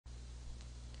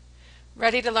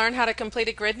Ready to learn how to complete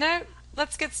a grid note?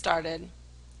 Let's get started.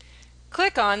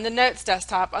 Click on the Notes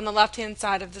desktop on the left-hand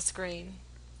side of the screen.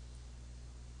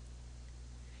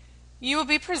 You will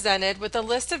be presented with a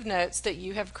list of notes that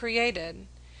you have created.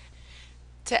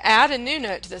 To add a new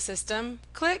note to the system,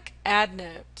 click Add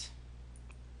Note.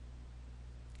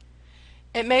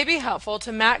 It may be helpful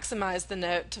to maximize the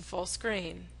note to full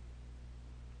screen.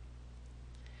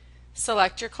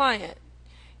 Select your client.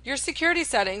 Your security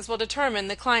settings will determine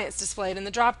the clients displayed in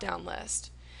the drop-down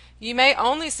list. You may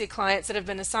only see clients that have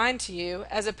been assigned to you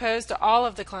as opposed to all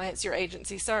of the clients your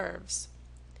agency serves.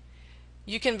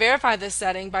 You can verify this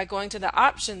setting by going to the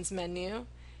Options menu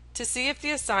to see if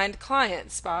the Assigned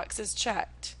Clients box is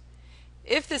checked.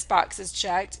 If this box is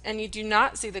checked and you do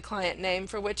not see the client name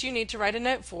for which you need to write a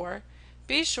note for,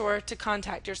 be sure to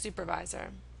contact your supervisor.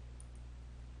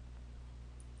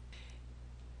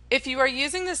 If you are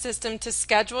using the system to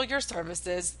schedule your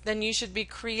services, then you should be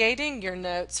creating your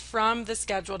notes from the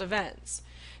scheduled events.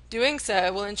 Doing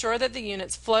so will ensure that the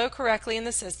units flow correctly in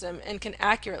the system and can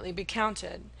accurately be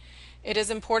counted. It is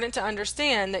important to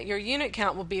understand that your unit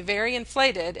count will be very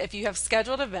inflated if you have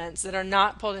scheduled events that are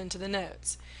not pulled into the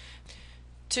notes.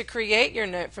 To create your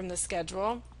note from the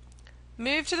schedule,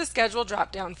 move to the Schedule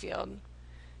drop-down field.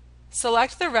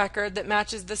 Select the record that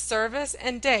matches the service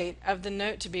and date of the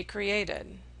note to be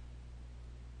created.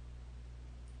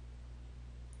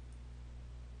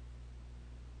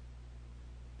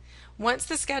 Once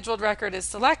the scheduled record is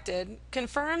selected,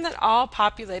 confirm that all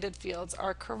populated fields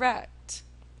are correct.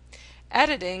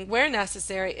 Editing where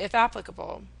necessary if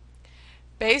applicable.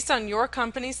 Based on your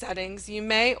company settings, you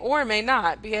may or may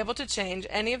not be able to change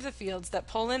any of the fields that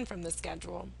pull in from the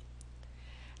schedule.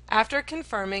 After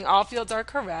confirming all fields are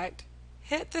correct,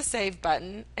 hit the Save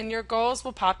button and your goals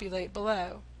will populate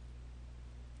below.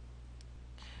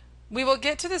 We will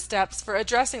get to the steps for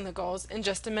addressing the goals in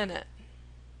just a minute.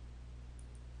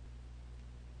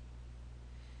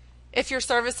 If your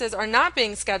services are not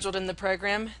being scheduled in the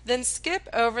program, then skip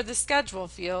over the Schedule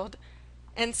field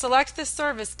and select the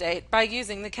service date by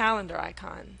using the calendar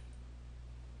icon.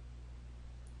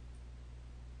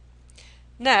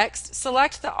 Next,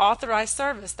 select the authorized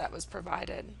service that was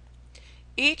provided.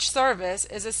 Each service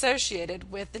is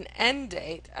associated with an end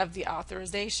date of the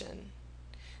authorization.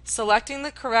 Selecting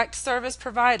the correct service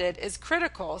provided is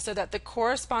critical so that the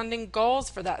corresponding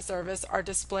goals for that service are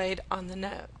displayed on the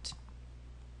note.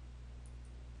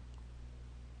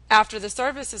 After the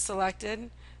service is selected,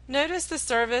 notice the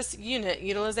service unit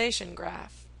utilization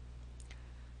graph.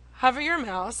 Hover your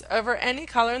mouse over any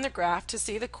color in the graph to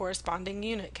see the corresponding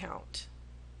unit count.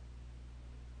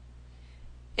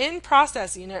 In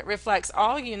Process Unit reflects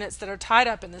all units that are tied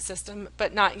up in the system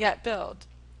but not yet billed.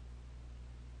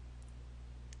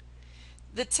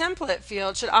 The Template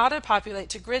field should auto-populate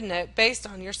to GridNote based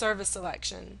on your service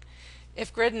selection.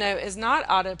 If GridNote is not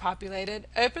auto-populated,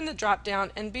 open the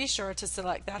drop-down and be sure to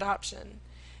select that option.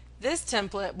 This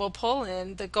template will pull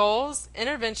in the goals,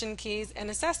 intervention keys, and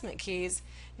assessment keys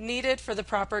needed for the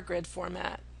proper grid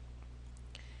format.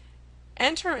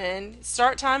 Enter in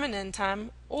start time and end time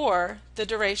or the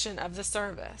duration of the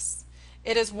service.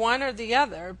 It is one or the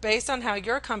other based on how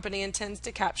your company intends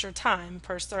to capture time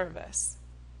per service.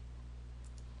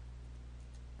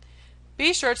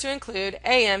 Be sure to include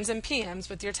AMs and PMs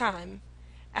with your time.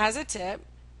 As a tip,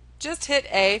 just hit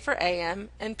A for AM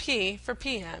and P for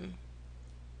PM.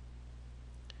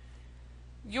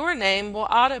 Your name will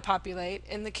auto-populate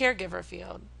in the Caregiver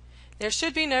field. There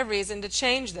should be no reason to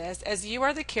change this as you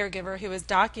are the caregiver who is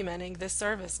documenting this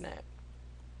service note.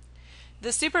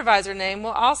 The supervisor name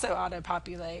will also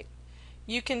auto-populate.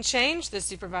 You can change the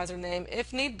supervisor name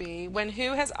if need be when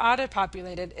who has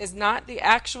auto-populated is not the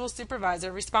actual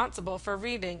supervisor responsible for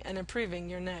reading and approving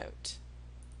your note.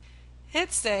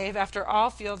 Hit Save after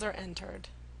all fields are entered.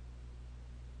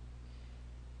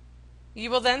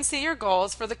 You will then see your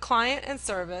goals for the client and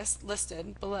service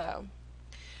listed below.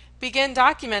 Begin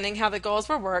documenting how the goals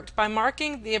were worked by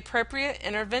marking the appropriate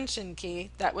intervention key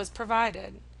that was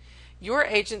provided. Your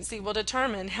agency will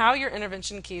determine how your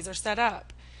intervention keys are set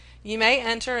up. You may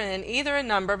enter in either a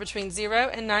number between 0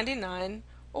 and 99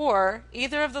 or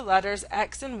either of the letters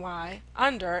X and Y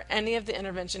under any of the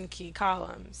intervention key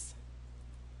columns.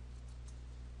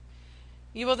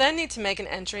 You will then need to make an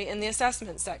entry in the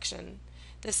assessment section.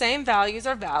 The same values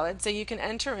are valid, so you can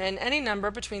enter in any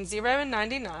number between 0 and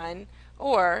 99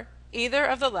 or either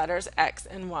of the letters X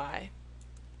and Y.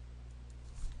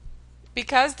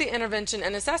 Because the intervention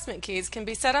and assessment keys can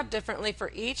be set up differently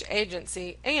for each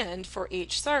agency and for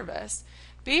each service,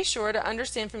 be sure to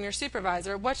understand from your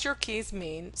supervisor what your keys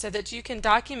mean so that you can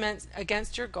document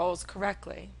against your goals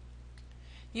correctly.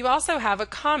 You also have a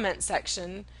comment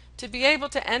section to be able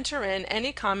to enter in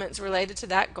any comments related to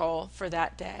that goal for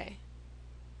that day.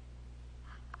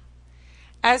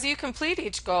 As you complete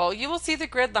each goal, you will see the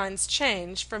grid lines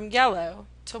change from yellow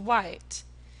to white.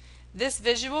 This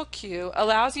visual cue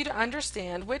allows you to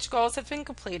understand which goals have been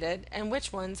completed and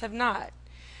which ones have not.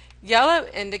 Yellow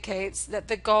indicates that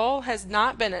the goal has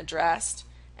not been addressed,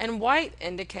 and white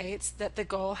indicates that the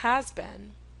goal has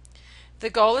been. The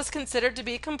goal is considered to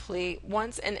be complete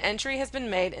once an entry has been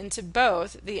made into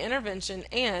both the intervention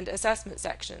and assessment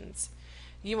sections.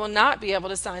 You will not be able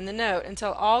to sign the note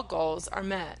until all goals are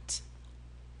met.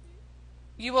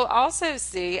 You will also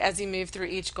see, as you move through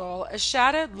each goal, a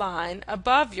shadowed line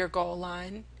above your goal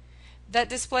line that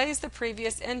displays the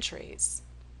previous entries.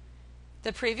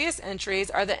 The previous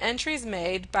entries are the entries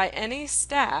made by any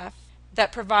staff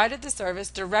that provided the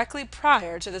service directly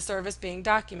prior to the service being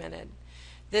documented.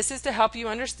 This is to help you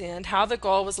understand how the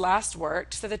goal was last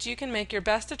worked so that you can make your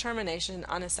best determination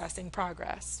on assessing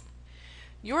progress.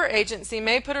 Your agency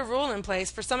may put a rule in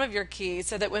place for some of your keys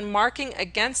so that when marking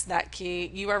against that key,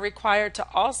 you are required to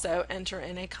also enter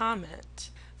in a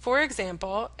comment. For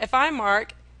example, if I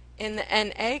mark in the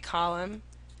NA column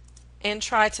and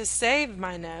try to save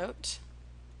my note,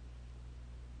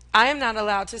 I am not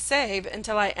allowed to save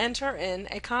until I enter in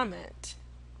a comment.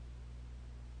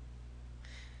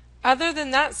 Other than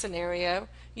that scenario,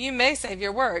 you may save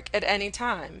your work at any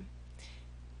time.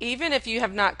 Even if you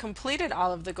have not completed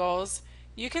all of the goals,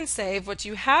 you can save what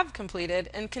you have completed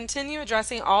and continue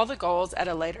addressing all the goals at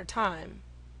a later time.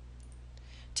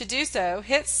 To do so,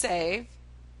 hit Save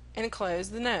and close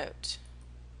the note.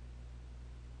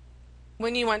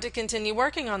 When you want to continue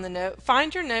working on the note,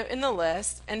 find your note in the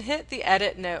list and hit the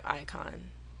Edit Note icon.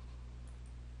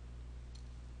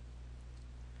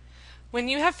 When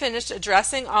you have finished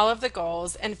addressing all of the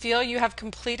goals and feel you have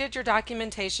completed your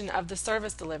documentation of the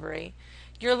service delivery,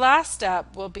 your last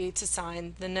step will be to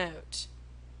sign the note.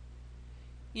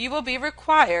 You will be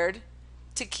required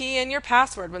to key in your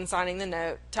password when signing the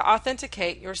note to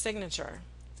authenticate your signature.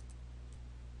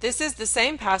 This is the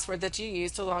same password that you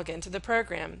use to log into the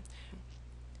program.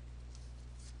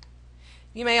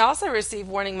 You may also receive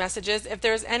warning messages if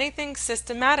there is anything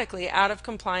systematically out of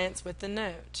compliance with the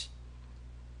note.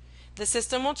 The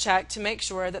system will check to make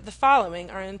sure that the following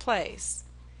are in place: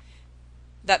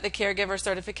 that the caregiver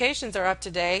certifications are up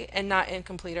to date and not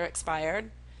incomplete or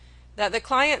expired, that the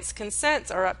client's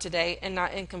consents are up to date and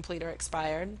not incomplete or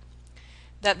expired,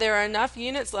 that there are enough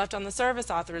units left on the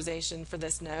service authorization for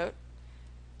this note,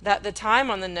 that the time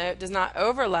on the note does not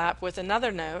overlap with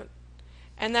another note,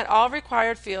 and that all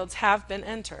required fields have been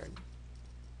entered.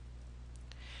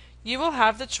 You will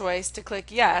have the choice to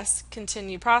click Yes,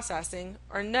 Continue Processing,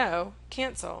 or No,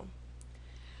 Cancel.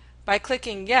 By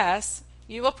clicking Yes,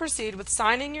 you will proceed with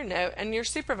signing your note, and your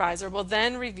supervisor will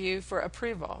then review for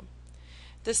approval.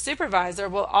 The supervisor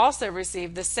will also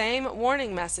receive the same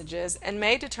warning messages and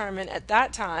may determine at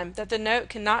that time that the note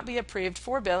cannot be approved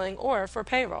for billing or for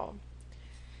payroll.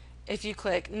 If you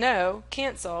click No,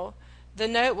 Cancel, the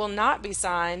note will not be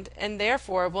signed and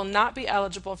therefore will not be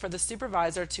eligible for the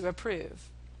supervisor to approve.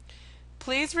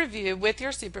 Please review with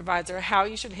your supervisor how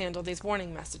you should handle these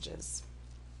warning messages.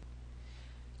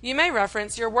 You may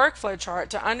reference your workflow chart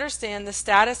to understand the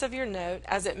status of your note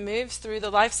as it moves through the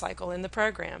life cycle in the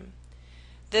program.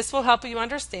 This will help you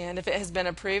understand if it has been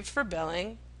approved for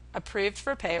billing, approved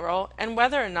for payroll, and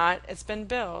whether or not it's been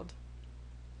billed.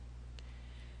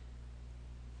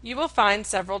 You will find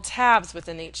several tabs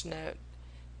within each note.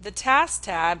 The Task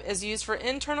tab is used for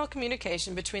internal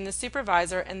communication between the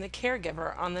supervisor and the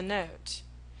caregiver on the note.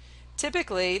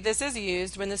 Typically, this is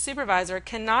used when the supervisor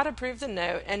cannot approve the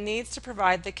note and needs to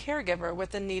provide the caregiver with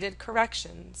the needed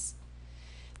corrections.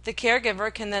 The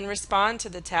caregiver can then respond to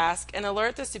the task and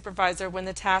alert the supervisor when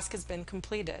the task has been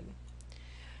completed.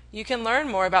 You can learn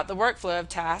more about the workflow of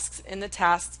tasks in the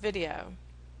Tasks video.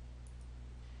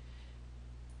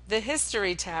 The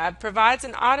History tab provides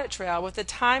an audit trail with a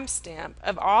timestamp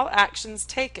of all actions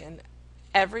taken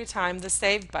every time the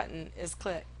Save button is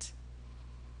clicked.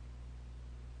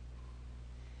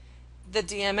 The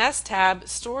DMS tab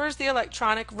stores the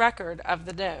electronic record of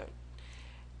the note.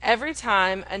 Every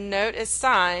time a note is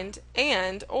signed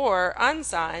and/or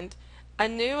unsigned, a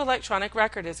new electronic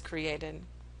record is created.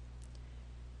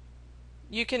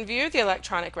 You can view the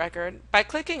electronic record by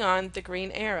clicking on the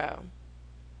green arrow.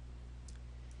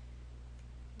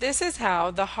 This is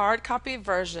how the hard copy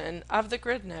version of the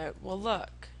grid note will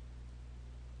look.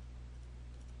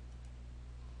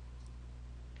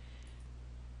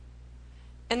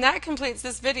 And that completes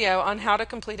this video on how to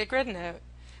complete a grid note.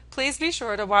 Please be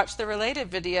sure to watch the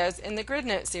related videos in the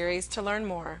GridNote series to learn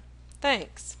more.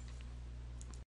 Thanks.